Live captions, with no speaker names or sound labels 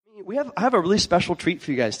I have a really special treat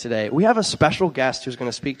for you guys today. We have a special guest who's going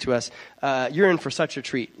to speak to us. You're in for such a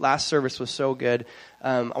treat. Last service was so good.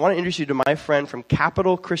 I want to introduce you to my friend from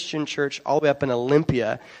Capital Christian Church all the way up in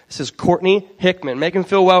Olympia. This is Courtney Hickman. Make him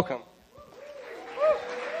feel welcome.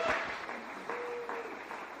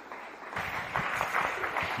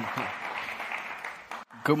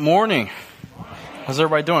 Good morning. How's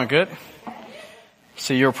everybody doing? Good?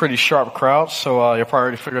 See, you're a pretty sharp crowd, so you'll probably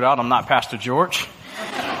already figured out I'm not Pastor George.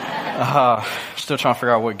 Still trying to figure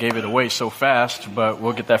out what gave it away so fast, but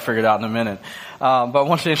we'll get that figured out in a minute. But I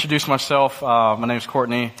want to introduce myself. My name's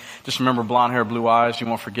Courtney. Just remember, blonde hair, blue eyes. You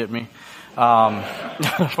won't forget me.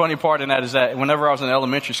 The funny part in that is that whenever I was in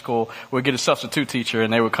elementary school, we'd get a substitute teacher,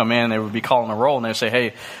 and they would come in, and they would be calling a roll, and they'd say,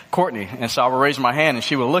 "Hey, Courtney." And so I would raise my hand, and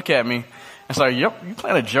she would look at me. It's like, "Yep, you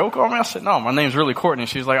playing a joke on me?" I said, "No, my name's really Courtney."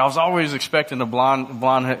 She's like, "I was always expecting a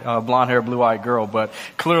blonde hair, blue-eyed girl, but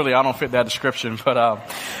clearly I don't fit that description." But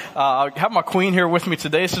I have my queen here with me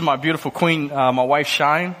today. This is my beautiful queen, my wife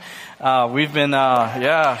Shine. We've been,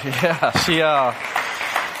 She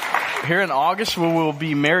here in August we will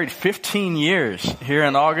be married 15 years here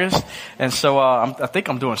in August, and so I think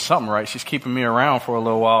I'm doing something right. She's keeping me around for a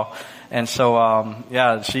little while. And so,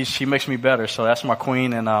 she makes me better. So that's my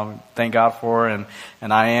queen, and thank God for her.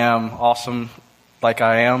 And I am awesome like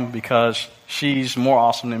I am because she's more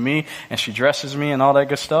awesome than me, and she dresses me and all that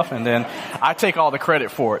good stuff. And then I take all the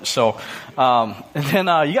credit for it. So, and then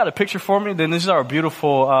you got a picture for me? Then these are our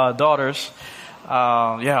beautiful daughters.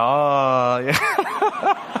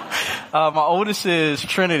 My oldest is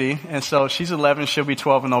Trinity, and so she's 11. She'll be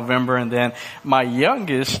 12 in November. And then my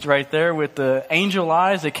youngest right there with the angel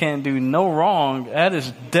eyes that can't do no wrong, that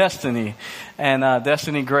is Destiny. And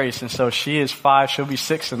Destiny Grace. And so she is 5. She'll be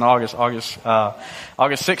 6 in August. August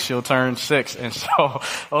 6th, she'll turn 6. And so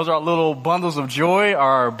those are our little bundles of joy,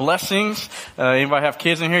 our blessings. Anybody have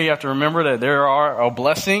kids in here? You have to remember that there are a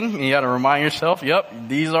blessing. And you got to remind yourself, yep,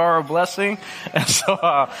 these are a blessing. And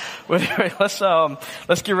so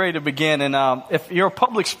let's get ready to begin. And if you're a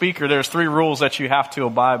public speaker, there's 3 rules that you have to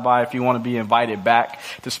abide by if you want to be invited back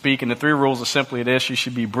to speak. And the 3 rules are simply this: you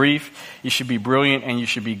should be brief, you should be brilliant, and you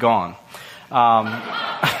should be gone.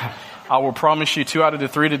 I will promise you 2 out of the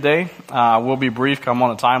 3 today. I will be brief. I'm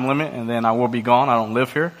on a time limit, and then I will be gone. I don't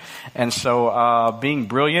live here. And so, being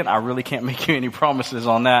brilliant, I really can't make you any promises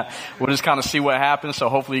on that. We'll just kind of see what happens. So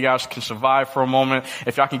hopefully you guys can survive for a moment.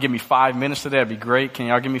 If y'all can give me 5 minutes today, that'd be great. Can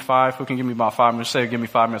y'all give me 5? Who can give me about 5 minutes? Say, give me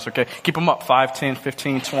 5 minutes. Okay. Keep them up. 5, 10,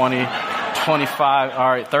 15, 20, 25. All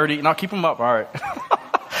right. 30. No, keep them up. All right.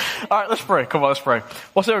 All right, let's pray. Come on, let's pray.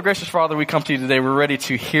 Well, so, gracious Father, we come to you today. We're ready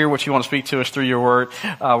to hear what you want to speak to us through your word.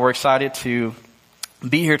 We're excited to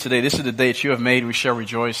be here today. This is the day that you have made. We shall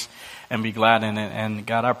rejoice and be glad in it. And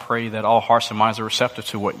God, I pray that all hearts and minds are receptive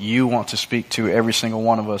to what you want to speak to every single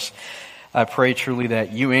one of us. I pray truly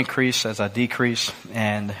that you increase as I decrease,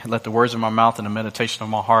 and let the words of my mouth and the meditation of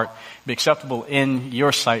my heart be acceptable in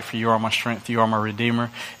your sight, for you are my strength, you are my redeemer.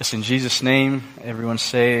 It's in Jesus' name. Everyone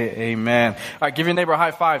say amen. All right, give your neighbor a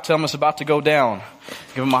high five. Tell them it's about to go down.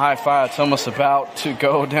 Give them a high five. Tell them it's about to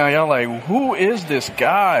go down. Y'all like, who is this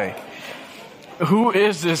guy? Who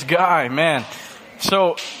is this guy, man?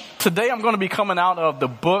 So today I'm going to be coming out of the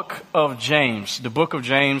book of James. The book of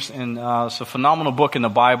James, and it's a phenomenal book in the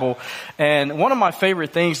Bible. And one of my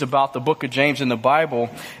favorite things about the book of James in the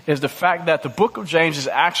Bible is the fact that the book of James is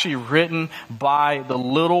actually written by the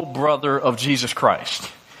little brother of Jesus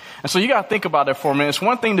Christ. And so you got to think about that for a minute. It's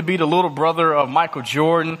one thing to be the little brother of Michael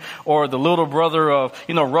Jordan or the little brother of,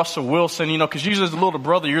 Russell Wilson, because usually as the little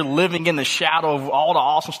brother, you're living in the shadow of all the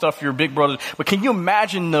awesome stuff for your big brothers. But can you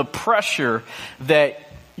imagine the pressure that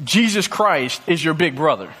Jesus Christ is your big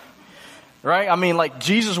brother, right? I mean, like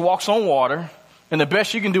Jesus walks on water, and the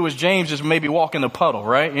best you can do as James is maybe walk in the puddle,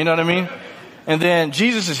 right? You know what I mean? And then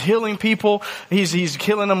Jesus is healing people. He's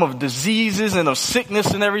killing them of diseases and of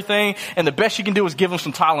sickness and everything. And the best you can do is give them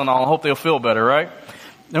some Tylenol and hope they'll feel better, right?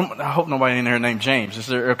 I hope nobody in there named James. Is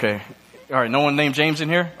there? Okay. All right. No one named James in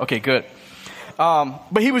here? Okay, good.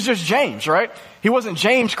 But he was just James, right? He wasn't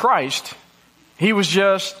James Christ. He was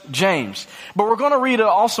just James. But we're going to read an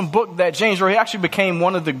awesome book that James wrote. He actually became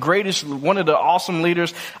one of the awesome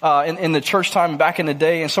leaders in the church time back in the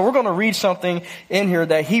day. And so we're going to read something in here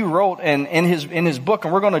that he wrote in his book,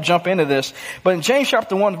 and we're going to jump into this. But in James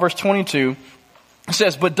chapter 1, verse 22, it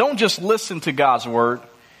says, "But don't just listen to God's word.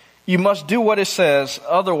 You must do what it says.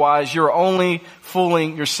 Otherwise, you're only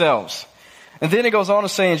fooling yourselves." And then it goes on to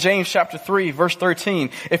say in James chapter 3, verse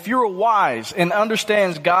 13, "If you're wise and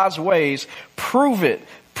understands God's ways, prove it.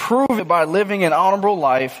 Prove it by living an honorable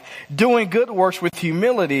life, doing good works with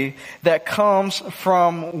humility that comes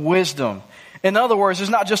from wisdom." In other words, it's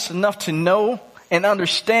not just enough to know and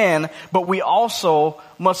understand, but we also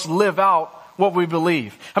must live out what we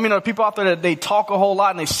believe. I mean, there are people out there that they talk a whole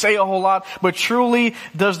lot and they say a whole lot, but truly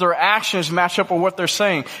does their actions match up with what they're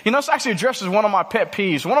saying? You know, this actually addresses one of my pet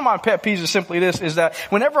peeves. One of my pet peeves is simply this, is that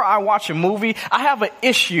whenever I watch a movie, I have an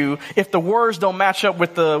issue if the words don't match up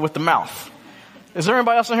with the mouth. Is there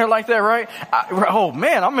anybody else in here like that, right? Oh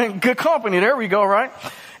man, I'm in good company. There we go, right?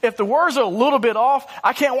 If the words are a little bit off,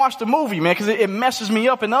 I can't watch the movie, man, because it messes me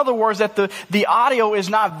up. In other words, that the audio is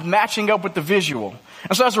not matching up with the visual.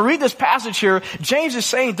 And so as we read this passage here, James is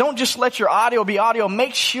saying, don't just let your audio be audio.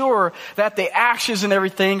 Make sure that the actions and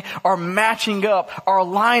everything are matching up, are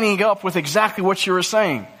lining up with exactly what you were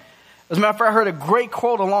saying. As a matter of fact, I heard a great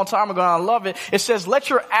quote a long time ago, and I love it. It says, let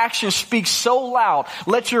your actions speak so loud.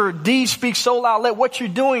 Let your deeds speak so loud. Let what you're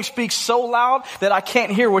doing speak so loud that I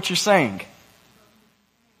can't hear what you're saying.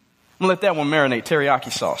 I'm going to let that one marinate,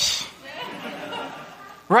 teriyaki sauce.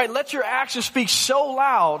 Right? Let your actions speak so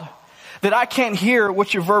loud that I can't hear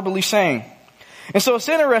what you're verbally saying. And so it's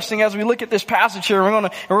interesting as we look at this passage here, we're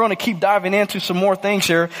going to keep diving into some more things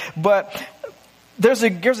here, but there's a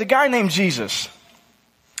guy named Jesus.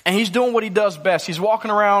 And he's doing what he does best. He's walking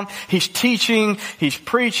around, he's teaching, he's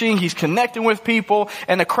preaching, he's connecting with people,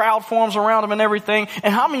 and the crowd forms around him and everything.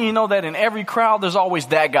 And how many of you know that in every crowd there's always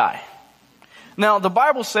that guy? Now, the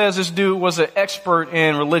Bible says this dude was an expert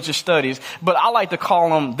in religious studies, but I like to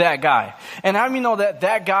call him that guy. And how many know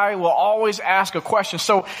that guy will always ask a question?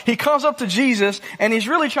 So he comes up to Jesus, and he's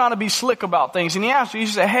really trying to be slick about things. And he asks, he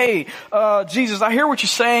said, hey, Jesus, I hear what you're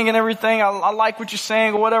saying and everything. I like what you're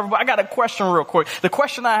saying or whatever, but I got a question real quick. The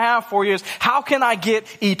question I have for you is, how can I get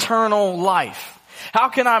eternal life? How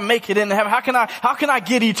can I make it into heaven? How can I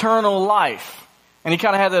get eternal life? And he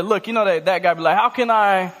kind of had that look, you know, that guy be like, how can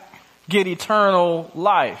I get eternal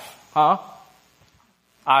life? Huh?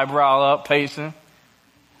 Eyebrow up, pacing. And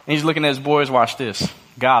he's looking at his boys. Watch this.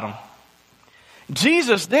 Got him.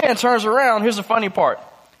 Jesus then turns around. Here's the funny part.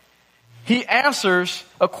 He answers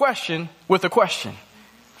a question with a question.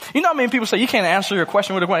 You know what I mean? People say, you can't answer your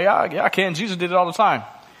question with a question. Yeah, I can. Jesus did it all the time.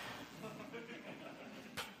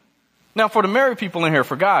 Now, for the married people in here,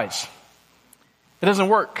 for guys, it doesn't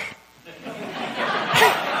work.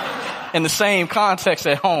 In the same context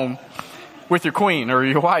at home with your queen or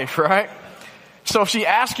your wife, right? So if she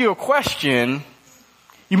asks you a question,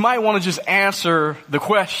 you might want to just answer the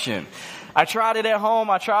question. I tried it at home.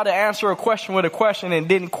 I tried to answer a question with a question and it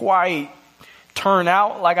didn't quite turn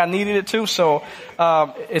out like I needed it to. So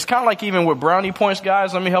it's kind of like even with brownie points,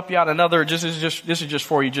 guys. Let me help you out. This is just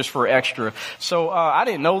for you, just for extra. So I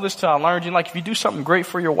didn't know this till I learned. Like if you do something great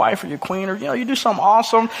for your wife or your queen, or you do something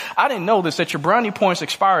awesome, I didn't know this, that your brownie points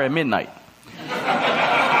expire at midnight.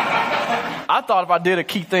 I thought if I did a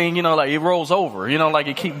key thing, like it rolls over,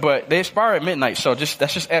 but they expire at midnight. So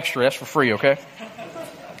that's just extra. That's for free, okay?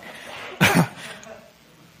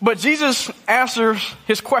 But Jesus answers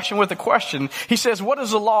his question with a question. He says, what does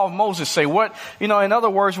the law of Moses say? In other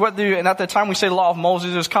words, and at that time we say law of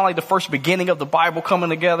Moses, it was kind of like the first beginning of the Bible coming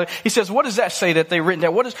together. He says, what does that say that they written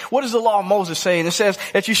there? What does the law of Moses say? And it says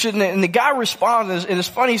that you shouldn't, and the guy responds, and it's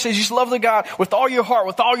funny, he says, you should love the God with all your heart,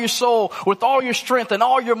 with all your soul, with all your strength, and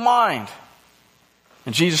all your mind.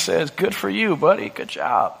 And Jesus says, good for you, buddy. Good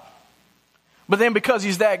job. But then because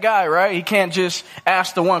he's that guy, right, he can't just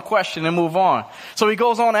ask the one question and move on. So he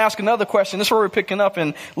goes on to ask another question. This is where we're picking up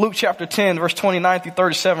in Luke chapter 10, verse 29 through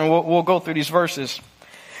 37. We'll go through these verses.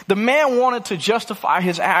 The man wanted to justify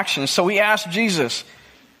his actions, so he asked Jesus,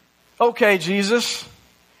 okay, Jesus,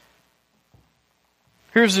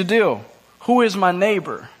 here's the deal. Who is my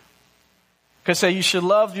neighbor? Because say you should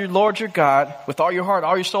love your Lord your God with all your heart,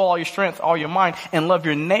 all your soul, all your strength, all your mind, and love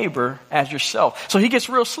your neighbor as yourself. So he gets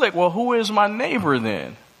real slick. Well, who is my neighbor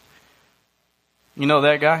then? You know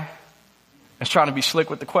that guy? That's trying to be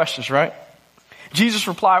slick with the questions, right? Jesus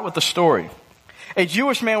replied with a story. A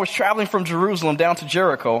Jewish man was traveling from Jerusalem down to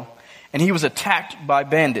Jericho, and he was attacked by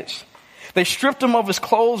bandits. They stripped him of his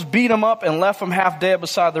clothes, beat him up, and left him half dead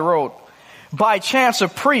beside the road. By chance, a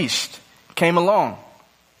priest came along.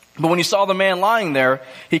 But when he saw the man lying there,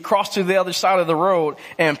 he crossed to the other side of the road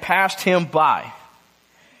and passed him by.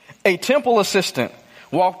 A temple assistant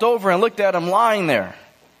walked over and looked at him lying there,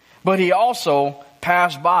 but he also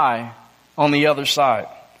passed by on the other side.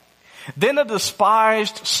 Then a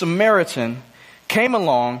despised Samaritan came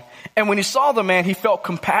along, and when he saw the man, he felt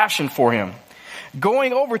compassion for him.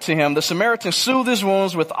 Going over to him, the Samaritan soothed his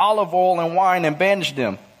wounds with olive oil and wine and bandaged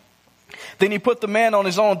them. Then he put the man on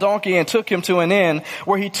his own donkey and took him to an inn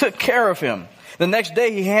where he took care of him. The next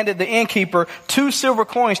day he handed the innkeeper 2 silver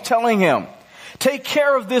coins, telling him, take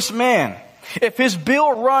care of this man, If his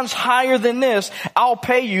bill runs higher than this, I'll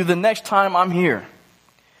pay you the next time I'm here.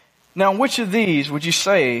 Now, which of these would you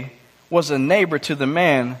say was a neighbor to the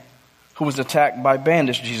man who was attacked by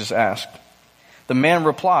bandits?" Jesus asked. The man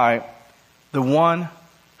replied, "The one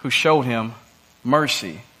who showed him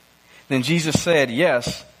mercy." Then Jesus said,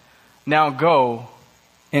 "Yes, now go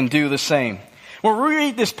and do the same." When we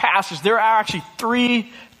read this passage, there are actually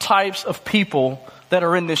three types of people that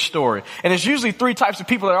are in this story. And it's usually three types of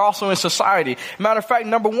people that are also in society. Matter of fact,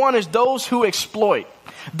 number one is those who exploit.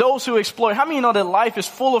 Those who exploit. How many of you know that life is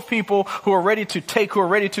full of people who are ready to take, who are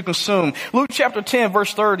ready to consume? Luke chapter 10,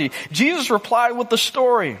 verse 30. Jesus replied with the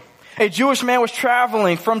story. A Jewish man was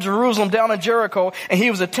traveling from Jerusalem down to Jericho, and he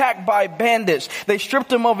was attacked by bandits. They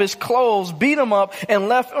stripped him of his clothes, beat him up, and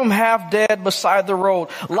left him half dead beside the road.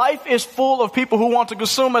 Life is full of people who want to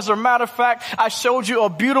consume. As a matter of fact, I showed you a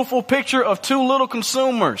beautiful picture of two little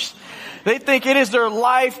consumers. They think it is their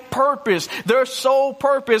life purpose. Their sole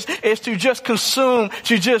purpose is to just consume,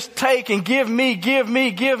 to just take and give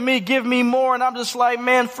me more. And I'm just like,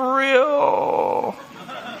 man, for real.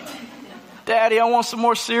 Daddy, I want some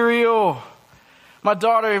more cereal. My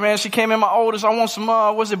daughter, man, she came in, my oldest, I want some,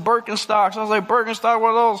 Birkenstocks? I was like, Birkenstock, what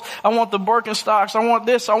are those? I want the Birkenstocks. I want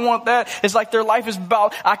this, I want that. It's like their life is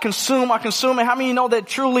about, I consume. And how many of you know that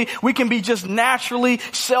truly we can be just naturally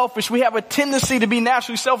selfish? We have a tendency to be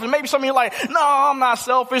naturally selfish. Maybe some of you are like, no, I'm not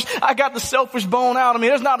selfish. I got the selfish bone out of me.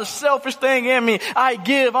 There's not a selfish thing in me. I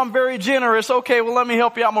give. I'm very generous. Okay, well, let me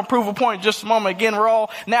help you out. I'm going to prove a point in just a moment. Again, we're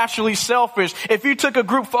all naturally selfish. If you took a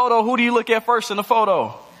group photo, who do you look at first in the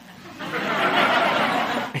photo?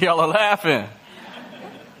 Y'all are laughing.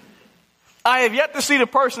 I have yet to see the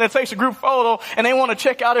person that takes a group photo and they want to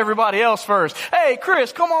check out everybody else first. Hey,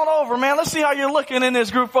 Chris, come on over, man. Let's see how you're looking in this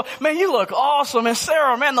group photo. Man, you look awesome. And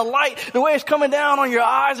Sarah, man, the light, the way it's coming down on your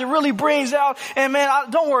eyes, it really brings out. And man,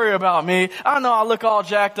 don't worry about me. I know I look all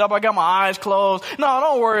jacked up. I got my eyes closed. No,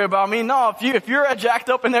 don't worry about me. No, if you're jacked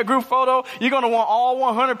up in that group photo, you're going to want all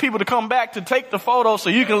 100 people to come back to take the photo so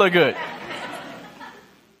you can look good.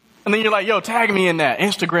 And then you're like, yo, tag me in that.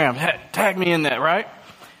 Instagram, tag me in that, right?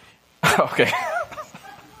 Okay.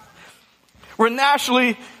 We're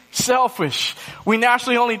naturally selfish. We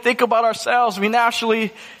naturally only think about ourselves. We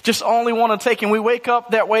naturally just only want to take, and we wake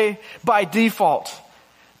up that way by default.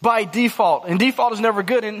 By default. And default is never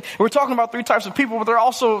good. And we're talking about three types of people, but there are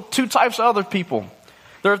also two types of other people.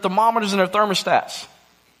 There are thermometers and there are thermostats.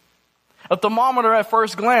 A thermometer at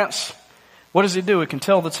first glance, what does it do? It can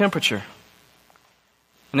tell the temperature.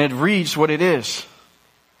 And it reads what it is.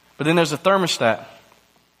 But then there's a thermostat.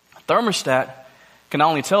 A thermostat can not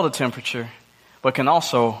only tell the temperature, but can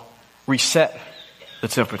also reset the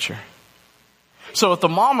temperature. So a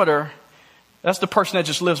thermometer, that's the person that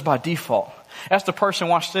just lives by default. That's the person,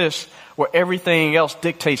 watch this, where everything else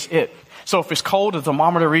dictates it. So if it's cold, the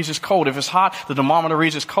thermometer reads it's cold. If it's hot, the thermometer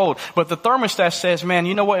reads it's cold. But the thermostat says, man,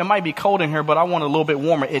 you know what? It might be cold in here, but I want it a little bit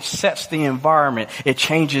warmer. It sets the environment. It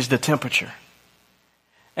changes the temperature.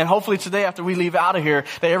 And hopefully today after we leave out of here,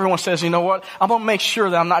 that everyone says, you know what? I'm going to make sure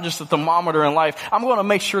that I'm not just a thermometer in life. I'm going to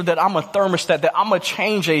make sure that I'm a thermostat, that I'm a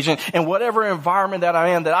change agent in whatever environment that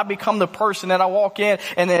I am, that I become the person that I walk in,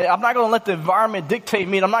 and that I'm not going to let the environment dictate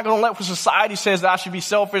me. And I'm not going to let what society says that I should be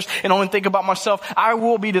selfish and only think about myself. I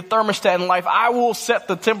will be the thermostat in life. I will set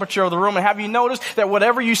the temperature of the room. And have you noticed that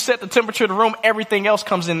whatever you set the temperature of the room, everything else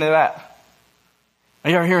comes into that? Are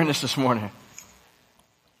you hearing this morning?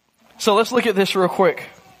 So let's look at this real quick.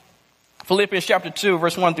 Philippians chapter 2,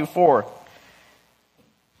 verse 1 through 4.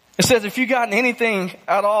 It says, if you've gotten anything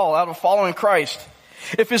at all out of following Christ,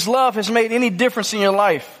 if his love has made any difference in your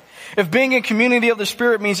life, if being in community of the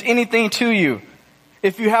Spirit means anything to you,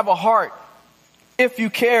 if you have a heart, if you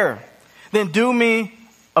care, then do me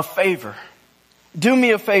a favor. Do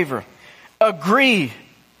me a favor. Agree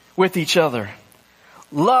with each other.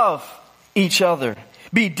 Love each other.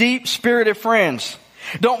 Be deep-spirited friends.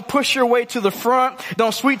 Don't push your way to the front.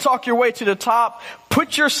 Don't sweet talk your way to the top.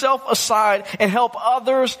 Put yourself aside and help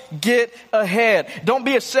others get ahead. Don't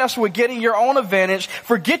be obsessed with getting your own advantage.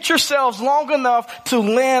 Forget yourselves long enough to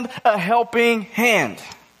lend a helping hand.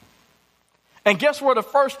 And guess where the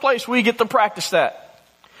first place we get to practice that?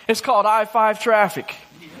 It's called I-5 traffic.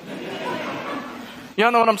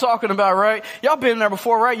 Y'all know what I'm talking about, right? Y'all been there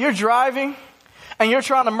before, right? You're driving and you're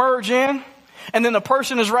trying to merge in. And then the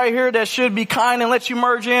person is right here that should be kind and let you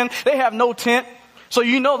merge in. They have no tint. So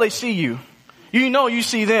you know they see you. You know you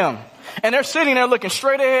see them. And they're sitting there looking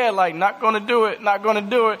straight ahead like, not going to do it, not going to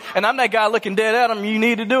do it. And I'm that guy looking dead at them. You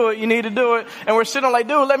need to do it. You need to do it. And we're sitting like,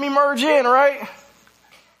 dude, let me merge in, right?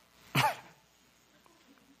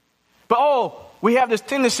 But we have this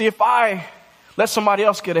tendency, if I let somebody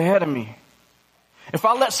else get ahead of me, If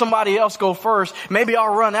I let somebody else go first, maybe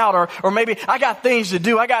I'll run out, or maybe I got things to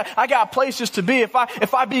do. I got places to be. If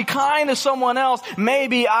I be kind to someone else,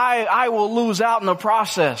 maybe I will lose out in the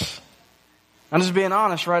process. I'm just being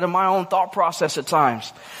honest, right? In my own thought process at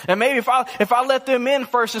times. And maybe if I let them in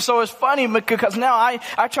first, and so it's funny because now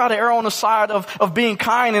I try to err on the side of being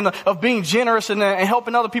kind and of being generous and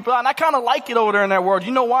helping other people out. And I kind of like it over there in that world.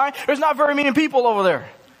 You know why? There's not very many people over there.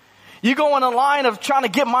 You go in a line of trying to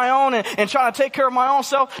get my own and trying to take care of my own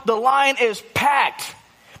self, the line is packed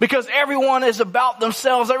because everyone is about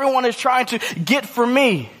themselves. Everyone is trying to get for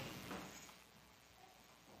me.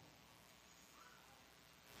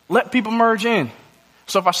 Let people merge in.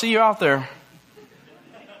 So if I see you out there,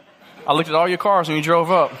 I looked at all your cars when you drove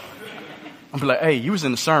up. I'll be like, hey, you was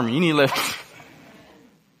in the sermon. You need to let.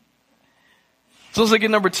 So let's look at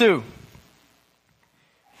number 2.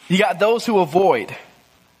 You got those who avoid.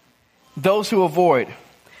 Those who avoid.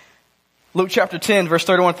 Luke chapter 10, verse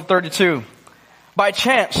 31 to 32. By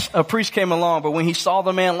chance, a priest came along, but when he saw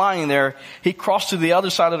the man lying there, he crossed to the other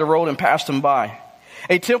side of the road and passed him by.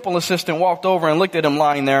 A temple assistant walked over and looked at him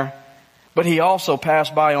lying there, but he also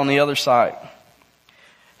passed by on the other side.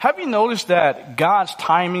 Have you noticed that God's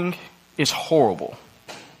timing is horrible?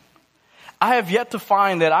 I have yet to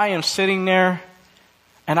find that I am sitting there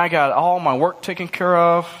and I got all my work taken care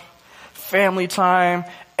of, family time,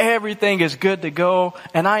 everything is good to go,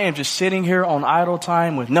 and I am just sitting here on idle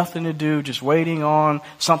time with nothing to do, just waiting on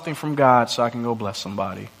something from God so I can go bless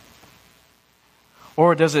somebody.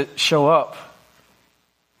 Or does it show up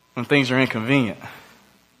when things are inconvenient?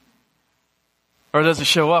 Or does it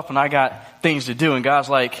show up when I got things to do and God's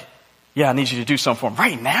like, yeah, I need you to do something for him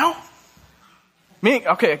right now? I'm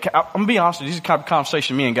going to be honest with you. This is the kind of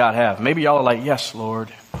conversation me and God have. Maybe y'all are like, yes,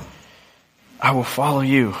 Lord, I will follow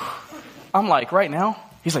you. I'm like, right now?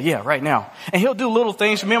 He's like, yeah, right now. And he'll do little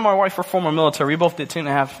things. Me and my wife were former military. We both did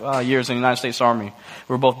 10.5 years in the United States Army.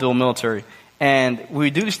 We were both dual military. And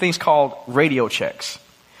we do these things called radio checks.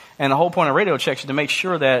 And the whole point of radio checks is to make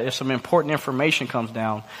sure that if some important information comes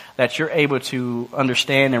down, that you're able to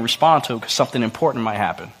understand and respond to because something important might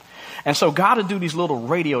happen. And so God will do these little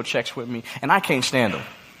radio checks with me, and I can't stand them.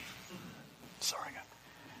 Sorry,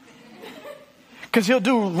 God. Because he'll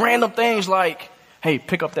do random things like, hey,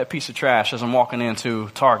 pick up that piece of trash as I'm walking into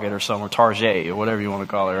Target or somewhere, Target or whatever you want to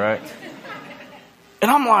call it, right? And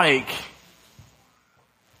I'm like,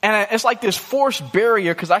 and it's like this forced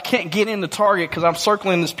barrier because I can't get into Target because I'm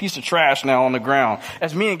circling this piece of trash now on the ground.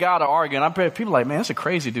 As me and God are arguing, I bet people are like, man, that's a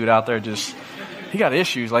crazy dude out there he got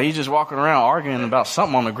issues. Like he's just walking around arguing about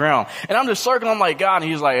something on the ground. And I'm just circling, I'm like, God,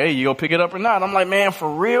 and he's like, hey, you go pick it up or not? I'm like, man,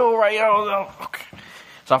 for real? Right? Okay.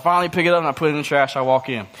 So I finally pick it up and I put it in the trash. I walk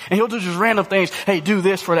in. And he'll do just random things. Hey, do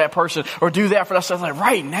this for that person or do that for that. So I'm like,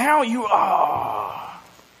 right now you are.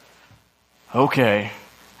 Okay.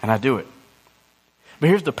 And I do it. But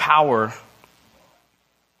here's the power.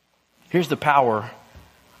 Here's the power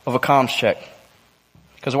of a comms check.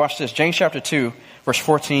 Because watch this. James chapter 2, verse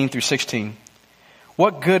 14 through 16.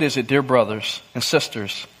 What good is it, dear brothers and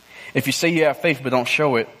sisters, if you say you have faith but don't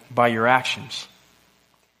show it by your actions?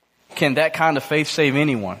 Can that kind of faith save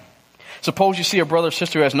anyone? Suppose you see a brother or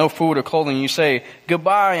sister who has no food or clothing, and you say,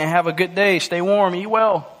 goodbye and have a good day, stay warm, eat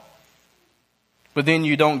well. But then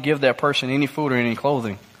you don't give that person any food or any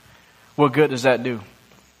clothing. What good does that do?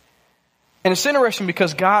 And it's interesting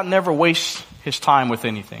because God never wastes his time with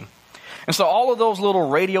anything. And so all of those little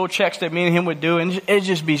radio checks that me and him would do, and it'd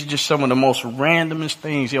just be just some of the most randomest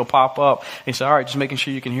things. He'll pop up. He said, all right, just making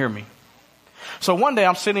sure you can hear me. So one day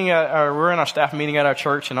we're in our staff meeting at our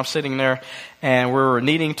church, and I'm sitting there, and we're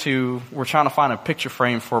trying to find a picture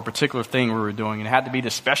frame for a particular thing we were doing, and it had to be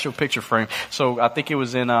this special picture frame. So I think it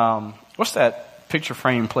was in, what's that picture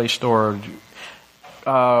frame place store?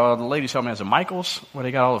 The lady told me, is it Michael's, where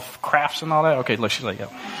they got all the crafts and all that? Okay, look, she's like, yeah.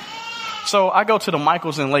 So I go to the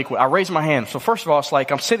Michael's in Lakewood. I raise my hand. So first of all, it's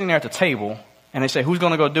like I'm sitting there at the table, and they say, who's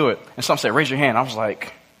going to go do it? And some say, raise your hand. I was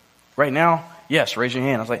like, right now? Yes, raise your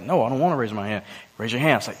hand. I was like, no, I don't want to raise my hand. Raise your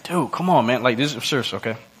hand. I was like, dude, come on, man. Like, this is serious,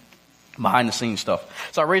 okay? Behind the scenes stuff.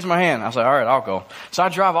 So I raised my hand. I was like, all right, I'll go. So I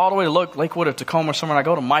drive all the way to Lakewood or Tacoma or somewhere, and I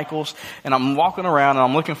go to Michael's, and I'm walking around, and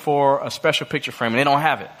I'm looking for a special picture frame, and they don't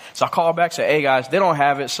have it. So I call back, say, hey, guys, they don't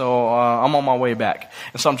have it, so I'm on my way back.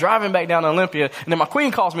 And so I'm driving back down to Olympia, and then my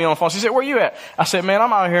queen calls me on the phone. She said, where you at? I said, man,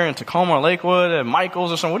 I'm out here in Tacoma or Lakewood at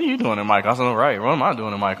Michael's or something. What are you doing in Michael's? I said, right, what am I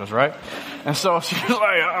doing in Michael's, right? And so she was like,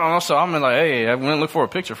 I don't know. So I'm like, hey, I went and looked for a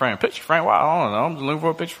picture frame. Picture frame? Wow, I don't know. I'm just looking for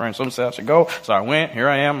a picture frame. Someone said I should go. So I went. Here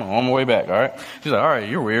I am. I'm on my way back. All right. She's like, all right,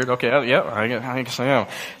 you're weird. Okay. Yeah, I guess I am.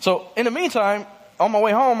 So in the meantime, on my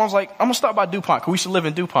way home, I was like, I'm going to stop by DuPont. Cause we used to live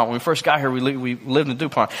in DuPont. When we first got here, we lived in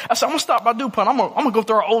DuPont. I said, I'm going to stop by DuPont. I'm going to go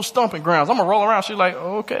through our old stomping grounds. I'm going to roll around. She's like,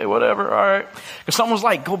 okay, whatever. All right. Cause someone's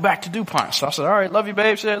like, go back to DuPont. So I said, all right, love you,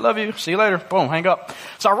 babe. She said, love you. See you later. Boom, hang up.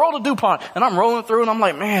 So I rolled to DuPont and I'm rolling through and I'm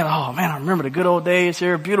like, man, I remember the good old days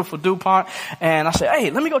here. Beautiful DuPont. And I said,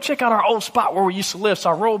 hey, let me go check out our old spot where we used to live. So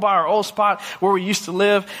I rolled by our old spot where we used to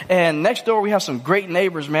live. And next door, we have some great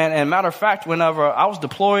neighbors, man. And matter of fact, whenever I was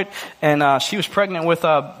deployed and she was pregnant with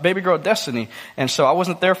baby girl Destiny. And so I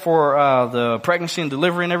wasn't there for the pregnancy and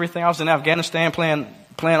delivery and everything. I was in Afghanistan playing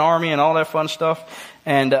army and all that fun stuff.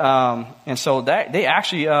 And so they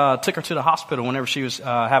actually took her to the hospital whenever she was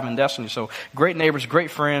having Destiny. So great neighbors,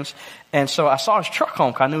 great friends. And so I saw his truck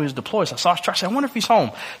home because I knew he was deployed. So I saw his truck. I said, I wonder if he's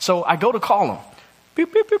home. So I go to call him.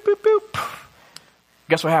 Beep, beep, beep, beep, beep.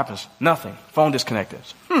 Guess what happens? Nothing. Phone disconnected.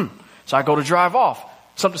 So I go to drive off.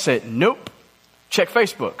 Something said, nope. Check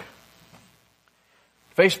Facebook.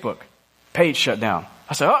 Facebook. Page shut down.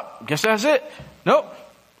 I said, oh, guess that's it. Nope.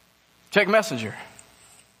 Check Messenger.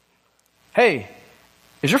 Hey,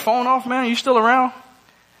 is your phone off, man? Are you still around?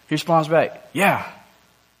 He responds back, yeah.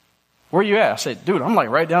 Where you at? I said, dude, I'm like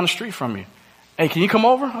right down the street from you. Hey, can you come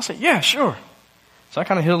over? I said, yeah, sure. So I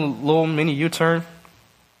kind of hit a little mini U-turn.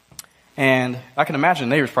 And I can imagine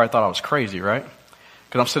the neighbors probably thought I was crazy, right?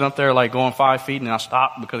 Because I'm sitting up there like going 5 feet and I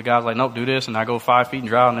stop because the guy's like, nope, do this. And I go 5 feet and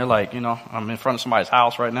drive and they're like, I'm in front of somebody's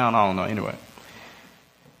house right now and I don't know. Anyway.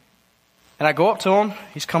 And I go up to him.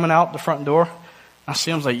 He's coming out the front door. I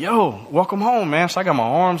see him. I was like, yo, welcome home, man. So I got my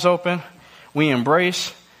arms open. We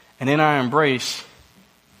embrace. And in our embrace,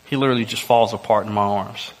 he literally just falls apart in my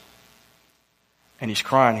arms. And he's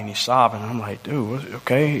crying and he's sobbing. I'm like, dude,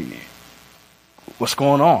 okay, what's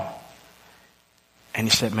going on? And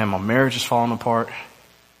he said, man, my marriage is falling apart.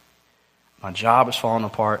 My job is falling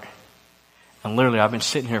apart. And literally, I've been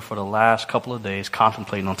sitting here for the last couple of days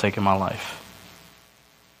contemplating on taking my life.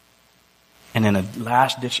 And in a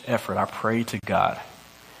last-ditch effort, I prayed to God,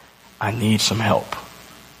 I need some help.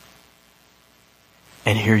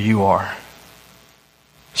 And here you are,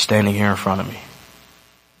 standing here in front of me.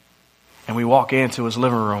 And we walk into his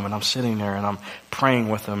living room, and I'm sitting there, and I'm praying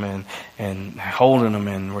with him and holding him,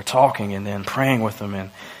 and we're talking, and then praying with him.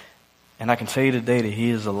 And I can tell you today that he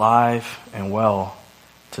is alive and well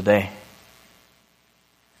today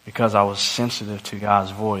because I was sensitive to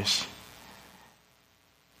God's voice.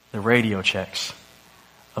 The radio checks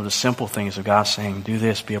of the simple things of God saying, do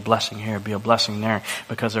this, be a blessing here, be a blessing there.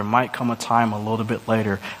 Because there might come a time a little bit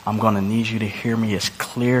later, I'm going to need you to hear me as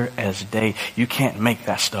clear as day. You can't make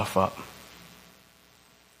that stuff up.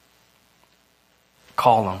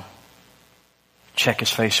 Call him. Check his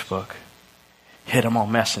Facebook. Hit him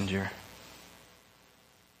on Messenger.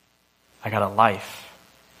 I got a life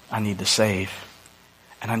I need to save.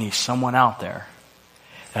 And I need someone out there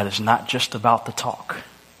that is not just about the talk.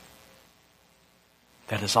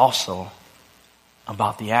 That is also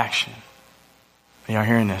about the action. Are y'all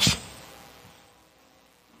hearing this?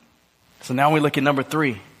 So now we look at number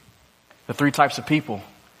 3. The 3 types of people.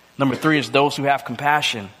 Number 3 is those who have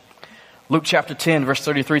compassion. Luke chapter 10, verse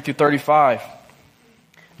 33 through 35.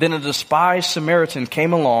 Then a despised Samaritan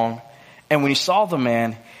came along, and when he saw the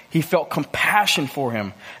man, he felt compassion for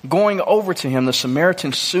him. Going over to him, the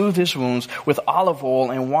Samaritan soothed his wounds with olive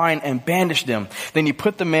oil and wine and bandaged them. Then he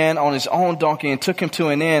put the man on his own donkey and took him to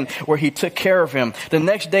an inn where he took care of him. The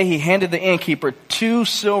next day he handed the innkeeper 2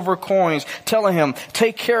 silver coins, telling him,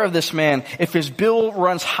 take care of this man. If his bill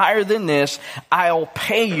runs higher than this, I'll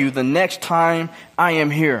pay you the next time I am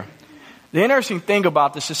here. The interesting thing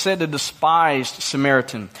about this is said the despised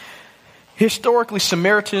Samaritan. Historically,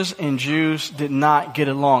 Samaritans and Jews did not get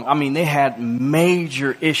along. I mean, they had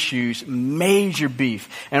major issues, major beef.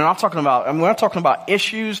 And when I'm talking about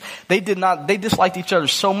issues, they disliked each other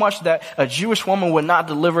so much that a Jewish woman would not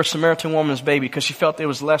deliver a Samaritan woman's baby because she felt it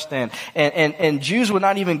was less than. And Jews would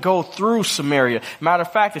not even go through Samaria. Matter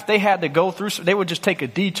of fact, if they had to go through, they would just take a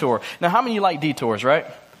detour. Now, how many of you like detours, right?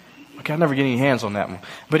 Okay, I never get any hands on that one.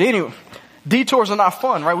 But anyway, detours are not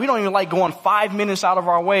fun, right? We don't even like going 5 minutes out of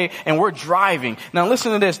our way and we're driving. Now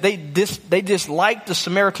listen to this. They disliked the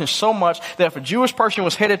Samaritans so much that if a Jewish person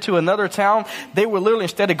was headed to another town, they would literally,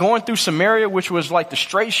 instead of going through Samaria, which was like the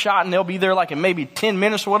straight shot and they'll be there like in maybe 10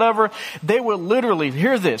 minutes or whatever, they would literally,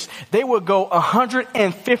 hear this, they would go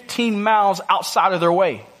 115 miles outside of their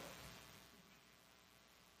way.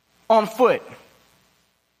 On foot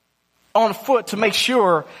to make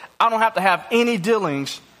sure I don't have to have any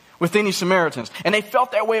dealings with any Samaritans. And they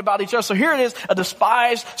felt that way about each other. So here it is, a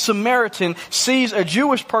despised Samaritan sees a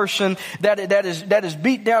Jewish person that is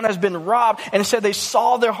beat down, has been robbed, and it said they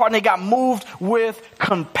saw their heart and they got moved with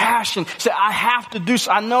compassion. Said, I have to do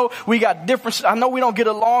so. I know we got differences. I know we don't get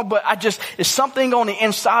along, but it's something on the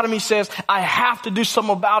inside of me says, I have to do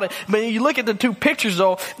something about it. But you look at the two pictures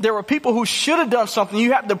though, there were people who should have done something.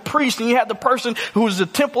 You had the priest and you had the person who was the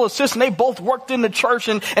temple assistant. They both worked in the church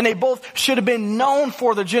and they both should have been known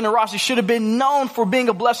for their generosity, should have been known for being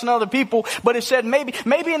a blessing to other people. But it said maybe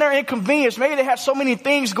in their inconvenience, maybe they had so many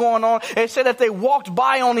things going on. It said that they walked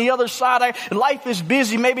by on the other side. Life is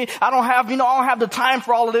busy. Maybe I don't have the time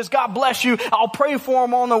for all of this. God bless you. I'll pray for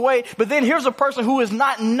them on the way. But then here's a person who is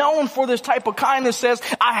not known for this type of kindness says,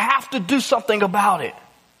 I have to do something about it.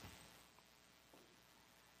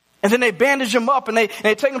 And then they bandage him up and they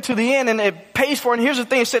take him to the inn and it pays for it. And here's the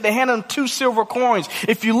thing, it said they handed him 2 silver coins.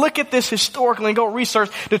 If you look at this historically and go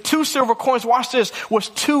research, the 2 silver coins, watch this, was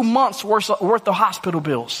 2 months worth of hospital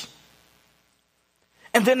bills.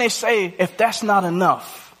 And then they say, if that's not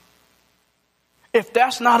enough,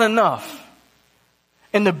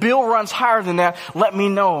 and the bill runs higher than that, let me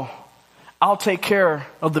know. I'll take care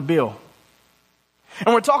of the bill.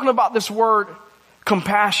 And we're talking about this word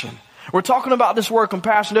compassion. We're talking about this word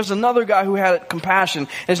compassion. There's another guy who had compassion.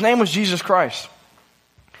 His name was Jesus Christ.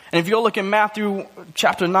 And if you look in Matthew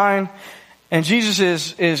chapter 9, and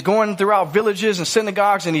Jesus is going throughout villages and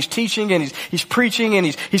synagogues and he's teaching and he's preaching and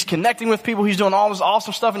he's connecting with people. He's doing all this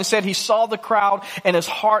awesome stuff. And it said he saw the crowd and his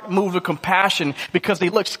heart moved with compassion because they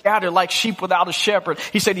looked scattered like sheep without a shepherd.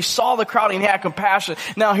 He said he saw the crowd and he had compassion.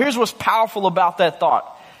 Now here's what's powerful about that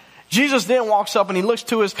thought. Jesus then walks up and he looks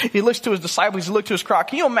to his disciples, he looks to his crowd.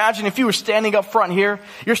 Can you imagine if you were standing up front here,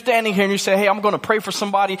 you're standing here and you say, hey, I'm going to pray for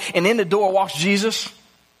somebody, and in the door walks Jesus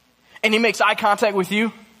and he makes eye contact with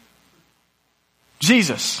you?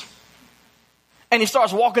 Jesus. And he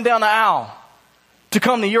starts walking down the aisle to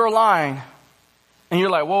come to your line. And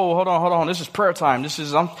you're like, whoa, hold on. This is prayer time.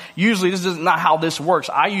 Usually this is not how this works.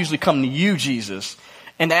 I usually come to you, Jesus,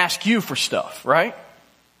 and ask you for stuff, right?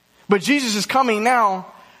 But Jesus is coming now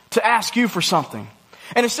to ask you for something.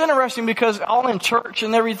 And it's interesting because all in church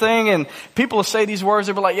and everything, and people will say these words,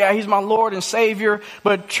 they'll be like, yeah, he's my Lord and Savior.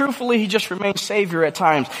 But truthfully, he just remains Savior at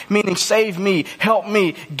times, meaning save me, help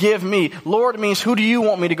me, give me. Lord means, who do you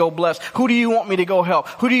want me to go bless? Who do you want me to go help?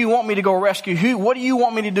 Who do you want me to go rescue? What do you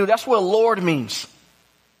want me to do? That's what Lord means.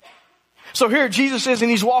 So here Jesus is and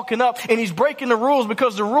he's walking up and he's breaking the rules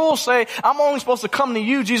because the rules say I'm only supposed to come to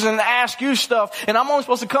you, Jesus, and ask you stuff. And I'm only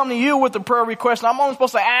supposed to come to you with the prayer request. And I'm only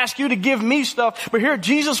supposed to ask you to give me stuff. But here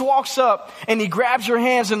Jesus walks up and he grabs your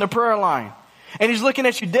hands in the prayer line. And he's looking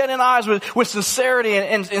at you dead in the eyes with sincerity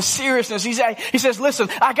and seriousness. He says, listen,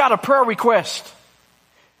 I got a prayer request.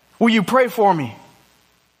 Will you pray for me?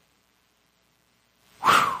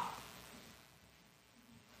 Whew.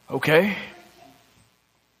 Okay.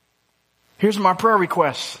 Here's my prayer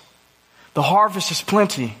request. The harvest is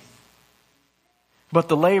plenty, but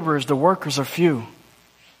the laborers, the workers are few.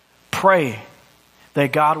 Pray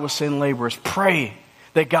that God will send laborers. Pray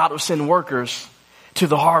that God will send workers to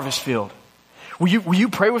the harvest field. Will you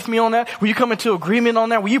pray with me on that? Will you come into agreement on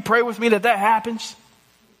that? Will you pray with me that happens?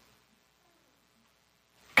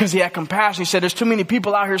 Because he had compassion. He said, there's too many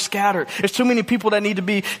people out here scattered. There's too many people that need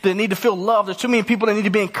to feel loved. There's too many people that need to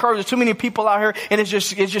be encouraged. There's too many people out here. And it's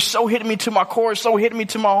just so hitting me to my core. It's so hitting me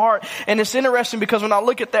to my heart. And it's interesting because when I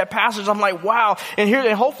look at that passage, I'm like, wow. And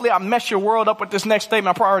hopefully I messed your world up with this next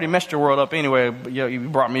statement. I probably already messed your world up anyway. You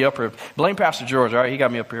brought me up here. Blame Pastor George, all right? He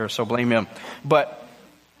got me up here, so blame him. But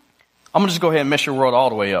I'm going to just go ahead and mess your world all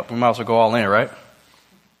the way up. We might as well go all in, right?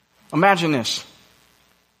 Imagine this.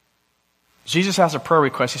 Jesus has a prayer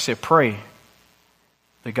request. He said, pray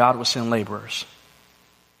that God will send laborers.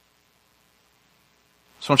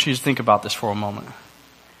 So I want you to think about this for a moment.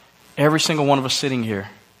 Every single one of us sitting here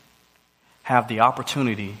have the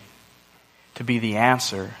opportunity to be the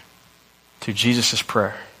answer to Jesus'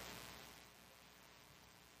 prayer.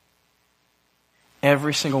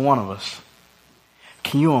 Every single one of us.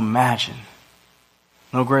 Can you imagine?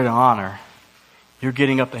 No greater honor. You're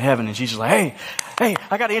getting up to heaven and Jesus is like, hey,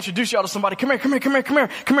 I got to introduce y'all to somebody. Come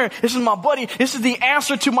here. This is my buddy. This is the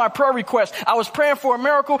answer to my prayer request. I was praying for a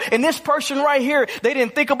miracle, and this person right here, they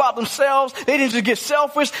didn't think about themselves. They didn't just get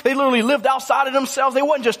selfish. They literally lived outside of themselves. They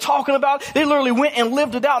wasn't just talking about it. They literally went and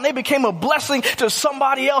lived it out, and they became a blessing to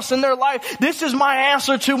somebody else in their life. This is my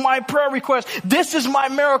answer to my prayer request. This is my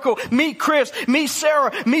miracle. Meet Chris, meet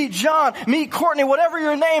Sarah, meet John, meet Courtney, whatever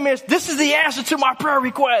your name is. This is the answer to my prayer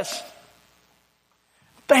request.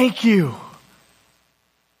 Thank you.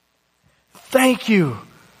 Thank you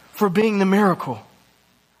for being the miracle.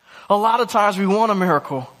 A lot of times we want a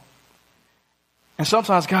miracle. And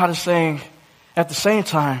sometimes God is saying, at the same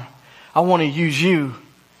time, I want to use you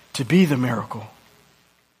to be the miracle.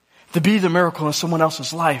 To be the miracle in someone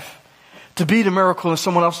else's life. To be the miracle in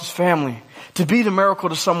someone else's family. To be the miracle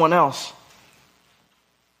to someone else.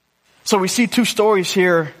 So we see two stories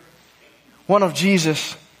here. One of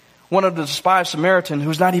Jesus, one of the despised Samaritan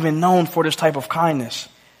who's not even known for this type of kindness.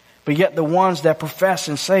 But yet the ones that profess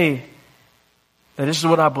and say that this is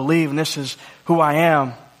what I believe and this is who I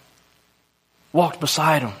am, walked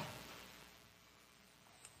beside him.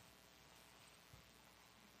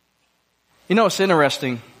 You know, it's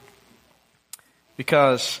interesting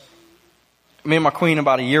because me and my queen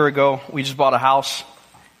about a year ago, we just bought a house.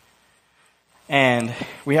 And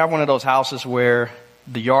we have one of those houses where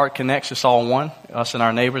the yard connects, it's all one, us and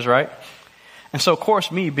our neighbors, right? And so, of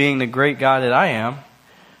course, me being the great guy that I am,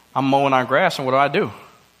 I'm mowing our grass, and what do?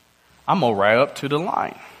 I mow right up to the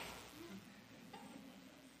line.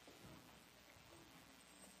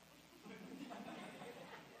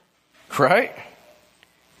 Right?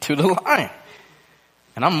 To the line.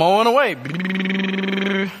 And I'm mowing away.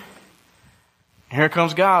 Here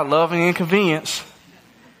comes God, love and inconvenience.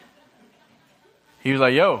 He was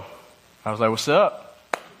like, yo. I was like, what's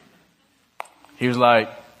up? He was like,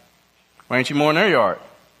 why ain't you mowing their yard?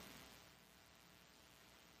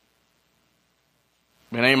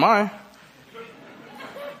 It ain't mine.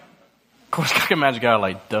 Of course, I can imagine God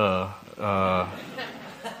like, duh.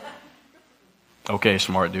 Okay,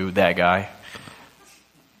 smart dude, that guy.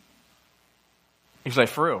 He's like,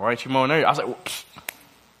 for real, why ain't you mowing their yard? I was like, whoops.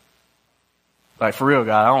 Like, for real,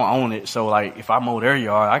 God, I don't own it. So, like, if I mow their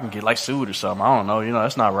yard, I can get, like, sued or something. I don't know. You know,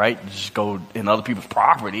 that's not right to just go in other people's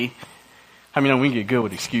property. I mean, we can get good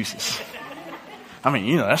with excuses. I mean,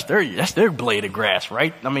 you know, that's their blade of grass,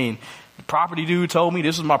 right? I mean, the property dude told me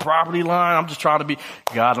this is my property line. I'm just trying to be,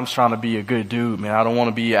 God, I'm trying to be a good dude, man. I don't want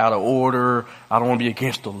to be out of order. I don't want to be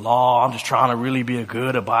against the law. I'm just trying to really be a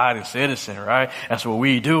good, abiding citizen, right? That's what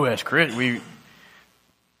we do as Christians. We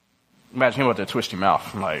imagine him with that twisty mouth.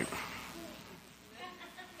 I'm like,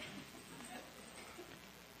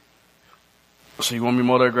 so you want me to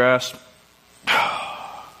mow their grass?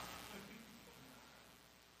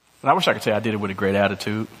 And I wish I could say I did it with a great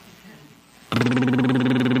attitude.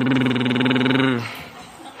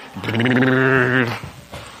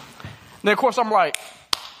 Then, of course, I'm like,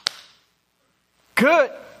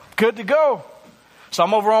 good to go. So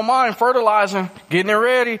I'm over on mine, fertilizing, getting it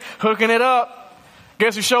ready, hooking it up.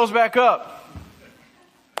 Guess who shows back up?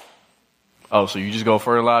 Oh, so you just go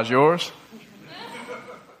fertilize yours?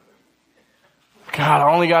 God,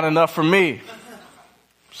 I only got enough for me.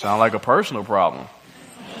 Sound like a personal problem.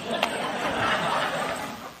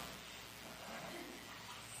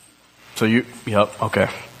 So okay.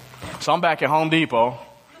 So I'm back at Home Depot.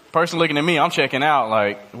 Person looking at me, I'm checking out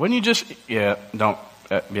like, wouldn't you just, I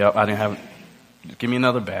didn't have, give me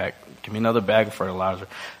another bag. Give me another bag of fertilizer.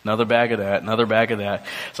 Another bag of that, another bag of that.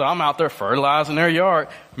 So I'm out there fertilizing their yard.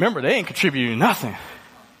 Remember, they ain't contributing nothing.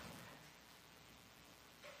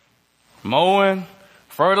 Mowing,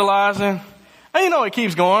 fertilizing, and you know it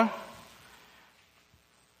keeps going.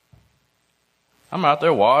 I'm out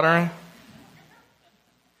there watering.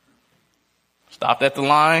 Stopped at the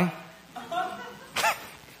line.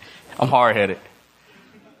 I'm hard-headed.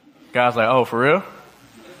 Guy's like, oh, for real?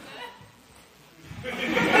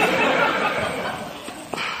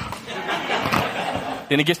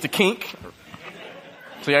 Then it gets the kink.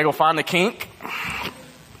 So you gotta go find the kink.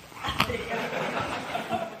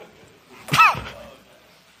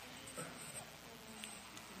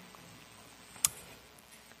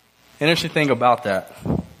 Interesting thing about that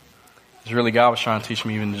is really God was trying to teach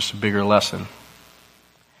me even just a bigger lesson.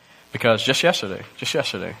 Because just yesterday,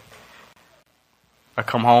 I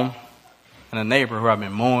come home and a neighbor who I've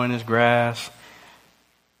been mowing his grass,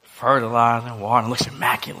 fertilizing, watering, looks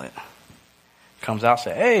immaculate. Comes out and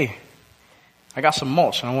says, hey, I got some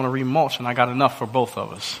mulch and I want to re-mulch and I got enough for both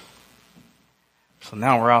of us. So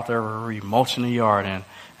now we're out there, we're re-mulching the yard and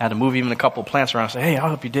I had to move even a couple of plants around and say, hey, I'll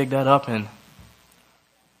help you dig that up. And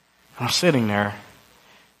I'm sitting there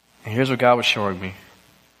and here's what God was showing me.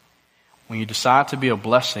 When you decide to be a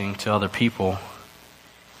blessing to other people,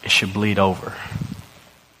 it should bleed over.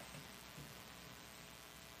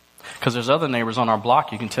 Because there's other neighbors on our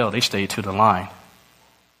block, you can tell they stayed to the line.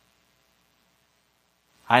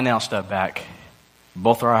 I now step back.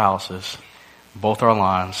 Both our houses, both our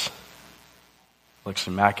lawns. Looks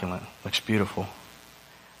immaculate, looks beautiful.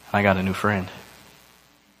 And I got a new friend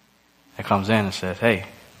that comes in and says, hey,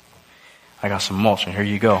 I got some mulch and here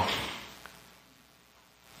you go.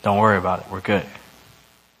 Don't worry about it. We're good.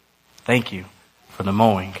 Thank you for the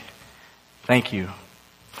mowing. Thank you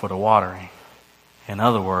for the watering. In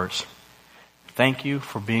other words, thank you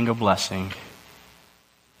for being a blessing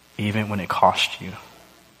even when it cost you.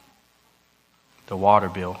 The water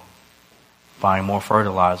bill, buying more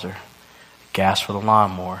fertilizer, gas for the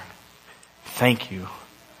lawnmower. Thank you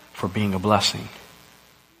for being a blessing.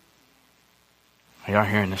 Are y'all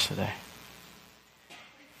hearing this today?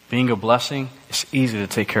 Being a blessing, it's easy to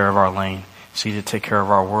take care of our lane. It's easy to take care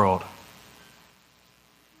of our world.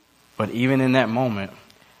 But even in that moment,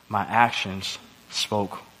 my actions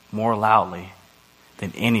spoke more loudly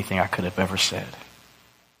than anything I could have ever said.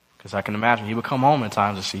 Because I can imagine he would come home at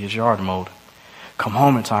times to see his yard mowed. Come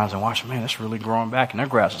home at times and watch, man, that's really growing back. And that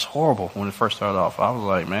grass is horrible when it first started off. I was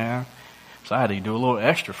like, man. So I had to do a little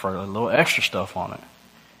extra stuff on it.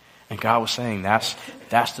 And God was saying that's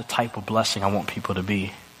the type of blessing I want people to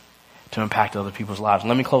be, to impact other people's lives.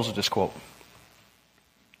 Let me close with this quote.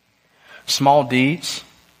 Small deeds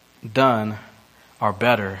done are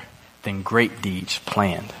better than great deeds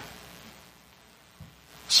planned.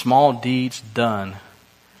 Small deeds done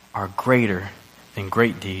are greater than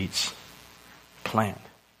great deeds planned.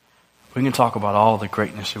 We can talk about all the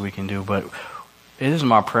greatness that we can do, but it is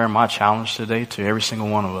my prayer, my challenge today to every single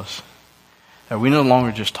one of us, that we no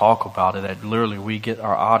longer just talk about it, that literally we get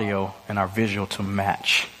our audio and our visual to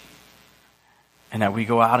match. And that we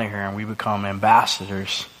go out of here and we become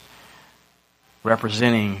ambassadors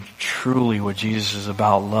representing truly what Jesus is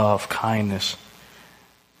about: love, kindness,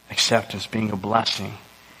 acceptance, being a blessing,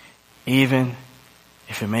 even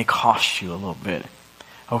if it may cost you a little bit.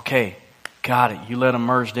 Okay, got it. You let them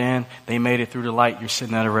merged in. They made it through the light. You're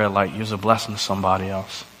sitting at a red light. You're a blessing to somebody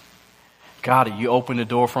else. Got it. You opened the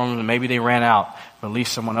door for them and maybe they ran out, but at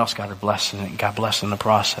least someone else got a blessing and got blessed in the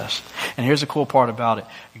process. And here's the cool part about it.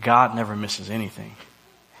 God never misses anything.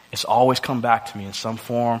 It's always come back to me in some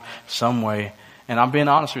form, some way. And I'm being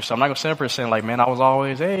honest with you. So I'm not going to sit up here saying like, man, I was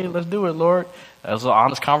always, hey, let's do it, Lord. That was an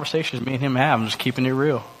honest conversation me and him have. I'm just keeping it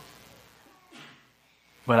real.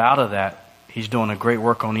 But out of that, he's doing a great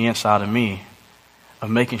work on the inside of me of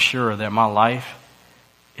making sure that my life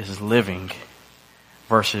is living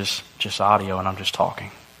versus just audio and I'm just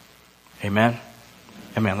talking. Amen?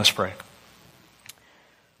 Amen. Let's pray.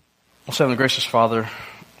 Most Heavenly Gracious Father,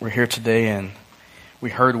 we're here today and we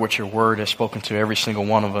heard what your word has spoken to every single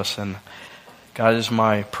one of us. And God, it is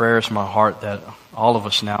my prayer, it's my heart that all of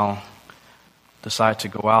us now decide to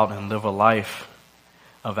go out and live a life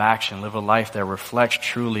of action, live a life that reflects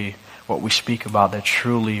truly what we speak about, that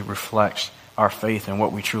truly reflects our faith and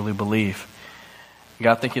what we truly believe.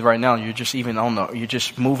 God, thank you right now. You're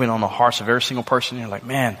just moving on the hearts of every single person. You're like,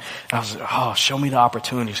 man, show me the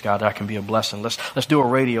opportunities, God, that I can be a blessing. Let's do a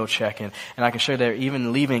radio check, and I can show you that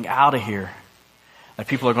even leaving out of here, that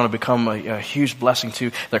people are going to become a huge blessing to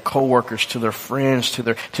their coworkers, to their friends, to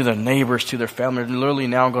their neighbors, to their family. They're literally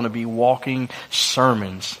now going to be walking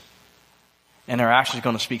sermons, and they're actually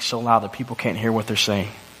going to speak so loud that people can't hear what they're saying.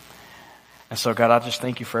 And so, God, I just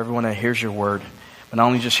thank you for everyone that hears your word. But not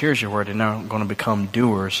only just hears your word, they're now going to become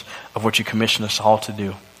doers of what you commission us all to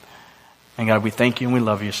do. And God, we thank you and we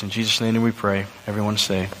love you. It's in Jesus' name we pray. Everyone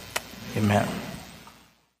say, amen.